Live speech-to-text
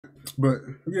But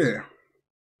yeah,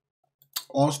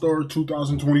 All-Star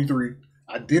 2023.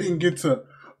 I didn't get to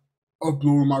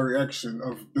upload my reaction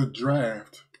of the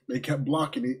draft. They kept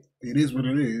blocking it. It is what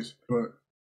it is. But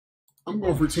I'm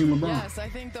going for Team LeBron. Yes, I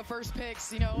think the first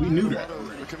picks, you know, we knew that.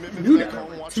 We knew that.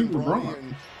 Team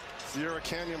LeBron. Sierra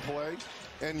Canyon play,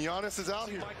 and Giannis is out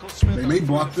here. They may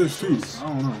block this too. I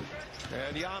don't know.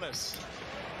 And Giannis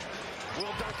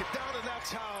will dunk it down, and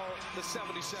that's how the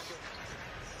 72nd.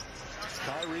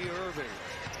 Kyrie Irving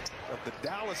of the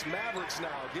Dallas Mavericks now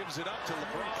gives it up to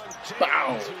LeBron James,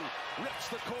 Bow. who rips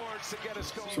the cords to get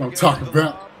us going. That's what I'm talking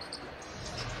about.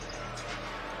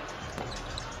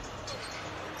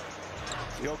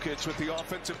 Jokic with the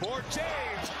offensive board.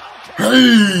 James.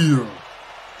 Hey!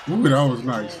 Ooh, that was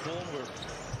nice.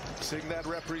 Seeing that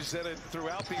represented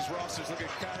throughout these rosters. Look at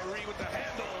Kyrie with the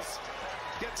handles.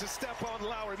 Gets a step on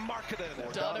Lowry. Marketed.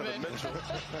 Donovan Mitchell.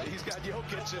 He's got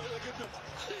Jokic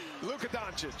and Luka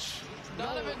Doncic.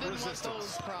 Donovan didn't want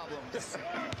those problems.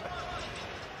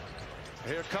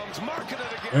 Here comes Marketed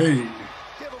again. Hey.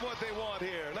 Give them what they want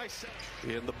here. Nice.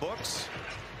 In the books.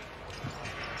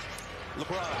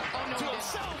 LeBron to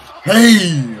himself.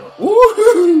 Hey!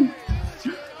 Woo!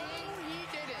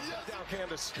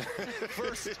 Candace.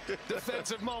 First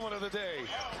defensive moment of the day.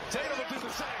 Tatum will do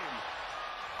the same.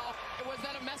 Was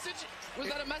that a message? Was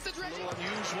that a message, Reggie? A little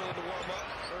unusual in the warm-up.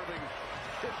 Irving.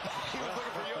 He was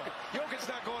looking for Jokic. Jokic's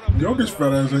not going up. Jokic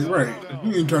fat ass ain't right.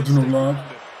 He ain't catching no love.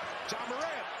 John Morant.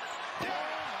 Yeah.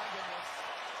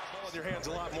 Ball in your hands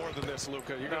a lot more than this,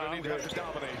 Luka. You're going to need to have to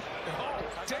dominate. Oh,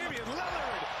 Damian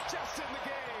Lillard just in the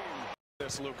game.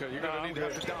 This, Luka. You're going to need to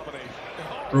have to dominate.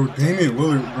 Bro, Damian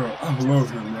Lillard, bro. I love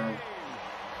him, bro.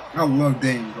 I love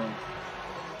Dame, bro.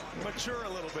 Mature a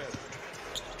little bit.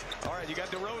 All right, you got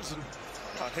DeRozan.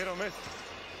 Hit or miss.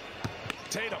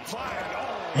 Tatum flying.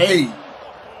 Oh. Hey.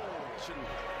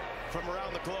 From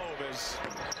around the globe as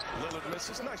Lillard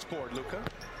misses. Nice board, Luka.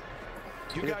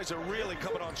 You guys are really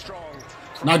coming on strong.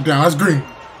 Knock down. That's green.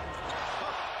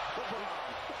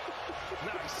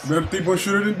 Nice. Better three-point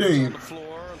shooter than Dame. On the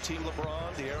floor, Team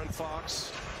LeBron, De'Aaron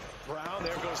Fox. Brown,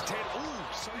 there goes Tatum.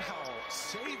 Ooh, somehow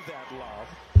saved that lob.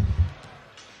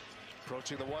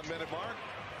 Approaching the 1 minute mark.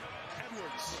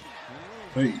 Edwards.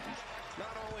 Hey.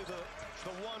 Not only the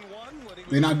 1-1 when he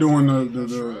They're not doing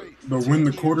the win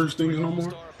the quarters things no more.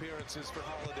 Star appearances for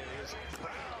holidays.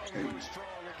 Brown goes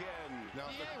strong again. Now,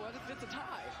 What if it's a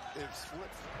tie? it's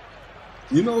flipped.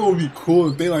 You know it would be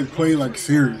cool if they like play like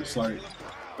serious. Like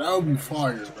that would be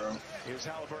fire, bro. Here's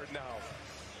Halliburton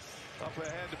now. Up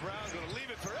ahead to Brown. Going to leave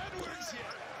it for Edwards.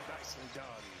 Yeah, nicely done.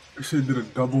 They should have did a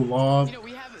double lob. You know,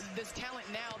 we have this talent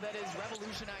now that is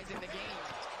revolutionizing the game.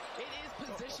 It is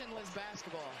positionless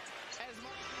basketball. As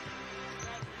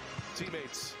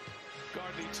Teammates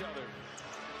guard each other.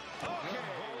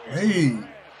 Hey.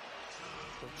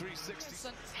 The 360.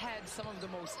 Suns had some of the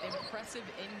most impressive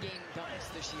in-game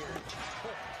dunks this year.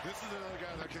 This is another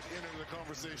guy that could enter the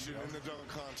conversation in the dunk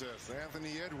contest.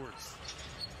 Anthony Edwards.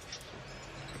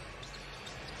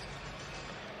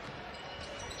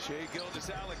 Shea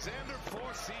Gilgeous-Alexander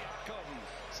for Siakam.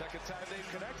 Second time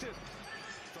they've connected.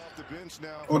 Off the bench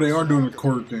now. Oh, they are doing the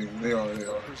court thing. They are.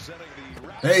 Presenting the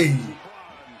Raptors. Hey.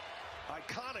 LeBron.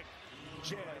 Iconic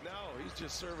chant. Now he's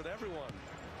just serving everyone.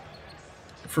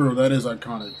 For real, that is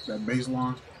iconic. That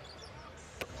baseline.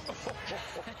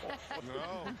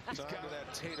 No. He's got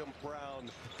that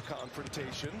Tatum-Brown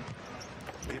confrontation.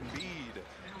 Embiid.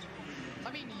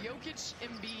 I mean, Jokic,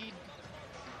 Embiid,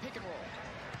 pick and roll.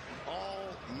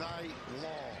 All night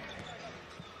long.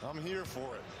 I'm here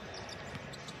for it.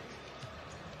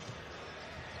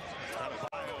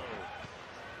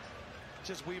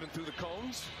 Just weaving through the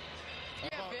cones. Yeah,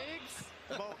 Biggs.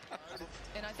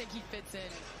 And I think he fits in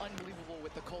unbelievable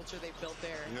with the culture they've built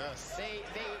there. Yes. They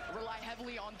rely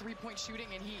heavily on three-point shooting,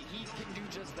 and he can do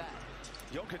just that.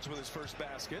 Jokic with his first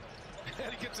basket.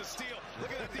 And he gets a steal.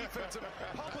 Look at the defensive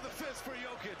pump of the fist for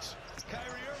Jokic.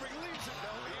 Kyrie Irving leaves it. No,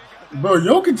 he ain't got that. Bro,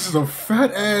 Jokic is a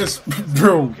fat ass.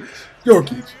 Bro,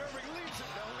 Jokic.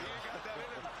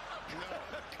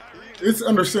 It's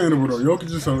understandable though.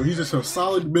 Jokic is he's just a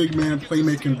solid big man,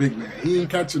 playmaking big man. He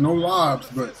ain't catching no lobs,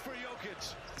 but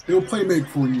he'll play make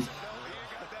for you.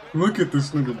 Look at this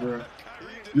nigga, bro.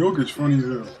 Jokic funny as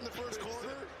hell.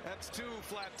 That's two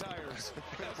flat tires.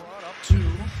 Brought up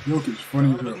Jokic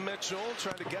funny as hell. Donovan Mitchell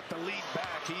trying to get the lead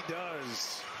back. He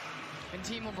does. And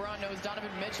Team LeBron knows Donovan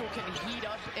Mitchell can heat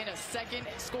up in a second.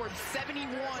 Scored 71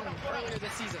 earlier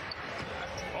this season.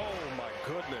 Oh my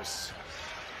goodness.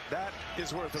 That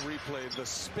is worth a replay. The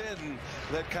spin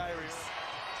that Kyrie.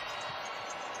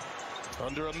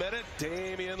 Under a minute,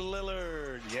 Damian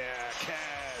Lillard. Yeah,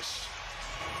 cash.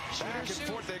 Back and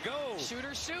forth they go. Shoot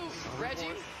or shoot. Reggie,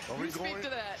 you speak to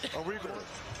that. Are we going?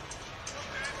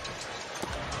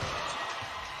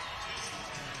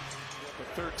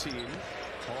 13.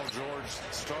 Paul George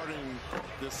starting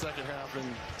this second half, and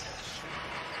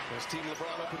His team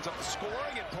LeBron opens up the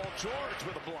scoring, and Paul George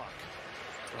with a block.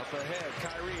 Up ahead,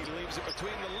 Kyrie leaves it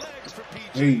between the legs for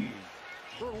PG. Hey,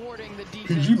 Rewarding the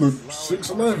defense. PG look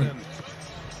 6'11".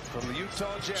 From the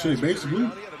Utah Jazz. Shit, basically. He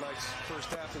had a nice first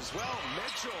half as well.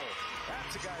 Mitchell,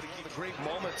 that's a guy to give the great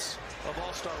moments of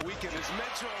All-Star Weekend. Is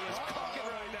Mitchell is cooking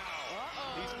right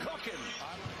now. He's cooking.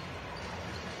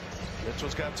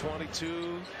 Mitchell's got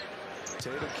 22.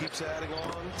 Tatum keeps adding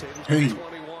on. Tatum's Hey. got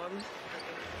 21.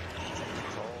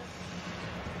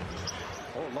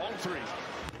 Oh, long three.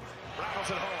 Rattles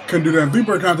it home. Couldn't do that in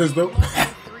three-point contest though.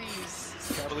 Threes.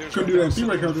 Cavaliers Couldn't right do that now in sitting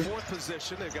three-point in contest. fourth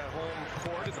position. They've got home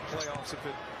court in the playoffs if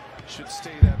it should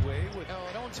stay that way. With No,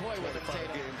 don't toy with him, 25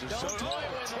 Tatum. games or Don't so. toy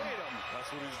with him. Tatum.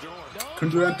 that's what he's doing. Don't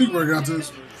Couldn't do that in three-point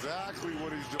contest. Exactly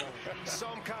what he's doing.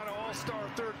 Some kind of all-star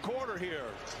third quarter here.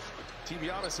 Team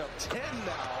Giannis up 10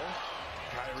 now.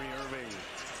 Kyrie Irving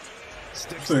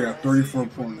sticks. Still got 34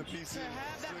 points. to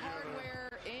have that hardware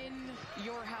in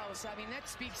your house. I mean, that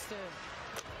speaks to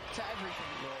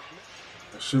everything.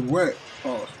 That shit wet.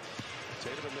 Oh,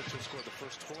 Tatum and Mitchell scored the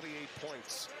first 28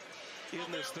 points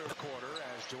in this third quarter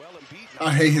as Joel Embiid.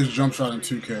 I hate his jump shot in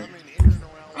 2K.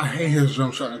 I hate his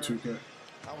jump shot in 2K.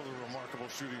 That was a remarkable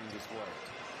shooting display.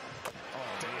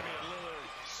 Damian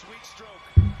Lillard, sweet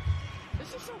stroke.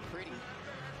 This is so pretty.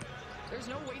 There's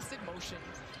no wasted motion.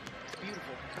 It's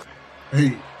beautiful.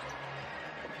 Hey,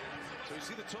 So you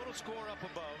see the total score up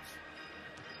above.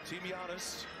 Team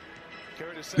Giannis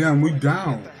carried a damn, we 7-point lead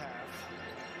down. at the half.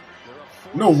 They're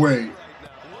up 4-0 No way. right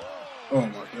now. Oh my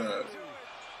god.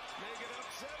 Make it up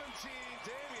 17.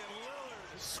 Damian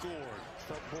Lillard scored.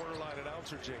 Felt borderline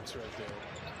announcer jinx right there.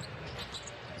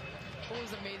 What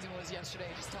was amazing was yesterday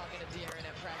just talking to De'Aaron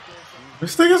at practice.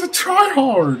 This thing is a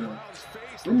tryhard. Brown's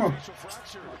face, Where my facial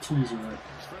fracture. tweets are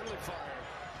Friendly fire.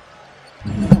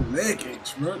 at? Oh, leg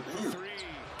aches, bro. Damn. Three.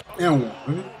 And one.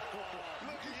 Baby.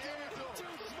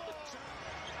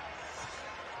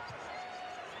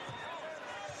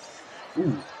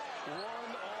 Ooh.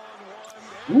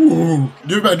 Ooh.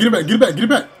 Get it back, get it back, get it back, get it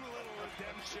back.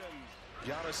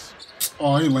 Giannis,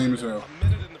 Oh, he lame as hell. a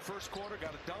minute in the first quarter,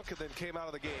 got a dunk and then came out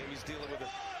of the game. He's dealing with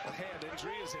a hand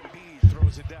injury as Embiid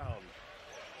throws it down.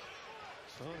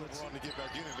 So let's see. LeBron to get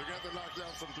back in it. They're going to knock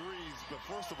down some threes, but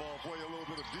first of all, play a little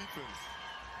bit of defense.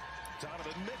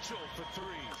 Donovan Mitchell for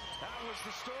three. That was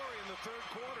the story in the third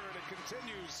quarter, and it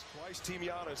continues. Twice Team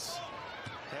Giannis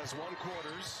has won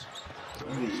quarters.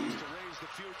 Donations to raise the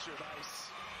future. Nice.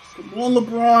 Come on,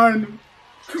 LeBron.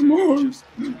 Come on. Just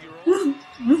 2-year-old.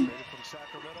 Traded from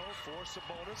Sacramento for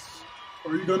Sabonis.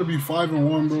 Are you gonna be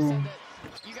 5-1, bro? Said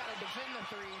that you got to defend the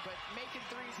three, but making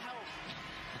threes help.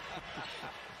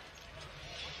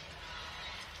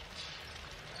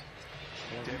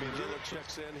 Damian Lillard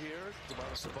checks in here.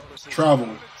 Domantas Sabonis is Travel.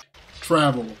 out.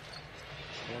 Travel.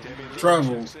 Damian Lillard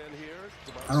Travel. checks in here.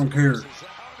 Domantas I don't care. Sabonis is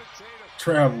out. And Tatum.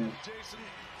 Travel. Jason,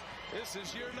 this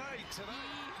is your night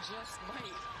tonight. He just might.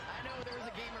 I know there was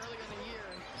a game earlier in the year.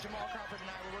 Jamal Crawford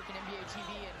and I were working NBA TV,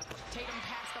 and Tatum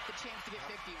passed up the chance to get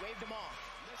 50, waved him off.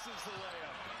 Misses the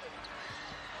layup.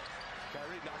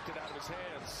 Kyrie knocked it out of his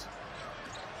hands.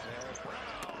 And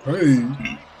Brown. Hey.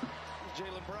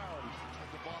 Jaylen Brown.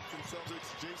 The Boston Celtics,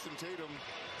 Jason Tatum,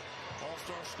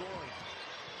 all-star scoring.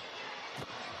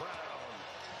 Brown.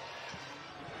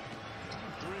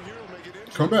 Three here will make it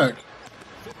interesting. Come back.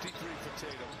 53 for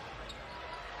Tatum.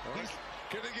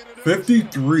 Can they get it in?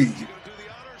 53. He's going to do the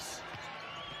honors.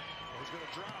 He's going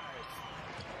to drive.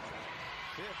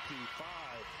 55.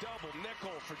 Double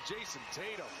nickel for Jason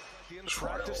Tatum. At the end of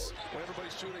practice, when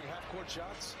everybody's shooting half-court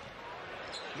shots.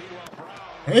 Meanwhile, Brown.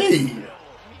 Hey.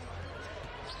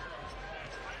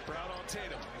 Brown on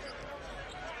Tatum.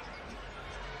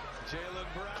 Jaylen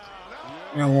Brown.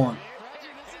 And one. Reggie,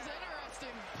 this is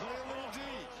interesting. Play a little D.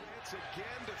 Chance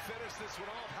again to finish this one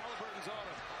off. Halliburton's on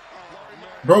him. Larry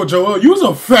Mark Bro, Joel, you was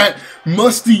a fat,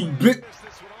 musty bit. finished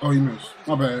this one off. Oh, you missed.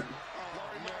 My bad.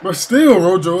 But still,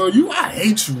 bro, Joel, I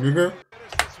hate you, nigga.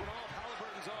 Finish this one off.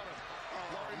 Halliburton's on him.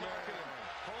 Larry Markkinen.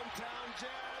 Hometown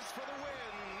Jazz for the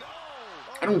win. No.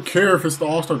 I don't care if it's the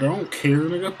All-Star. I don't care,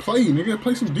 nigga. Play, nigga.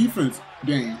 Play some defense.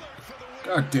 Game.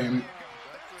 God damn it.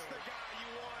 That's the guy you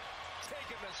want.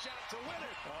 Taking the shot to win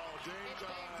it. Oh, Dame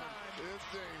time. It's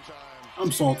Dame time.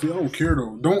 I'm salty. I don't care,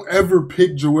 though. Don't ever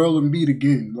pick Joel Embiid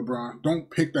again, LeBron. Don't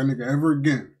pick that nigga ever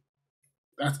again.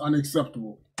 That's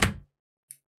unacceptable.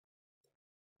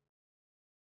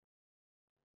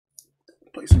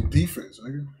 Play some defense,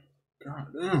 nigga. God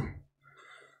damn.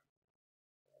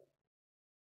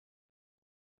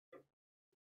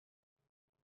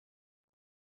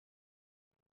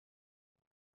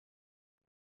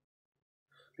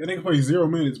 That nigga played 0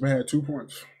 minutes but had 2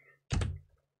 points.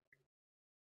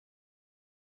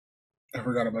 I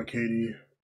forgot about KD.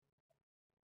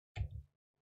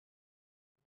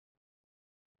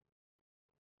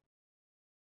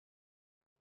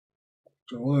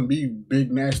 Joel Embiid,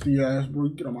 big nasty ass, bro.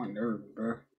 Get on my nerves,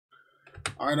 bro.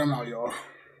 All right, I'm out, y'all.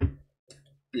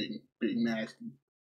 Big nasty.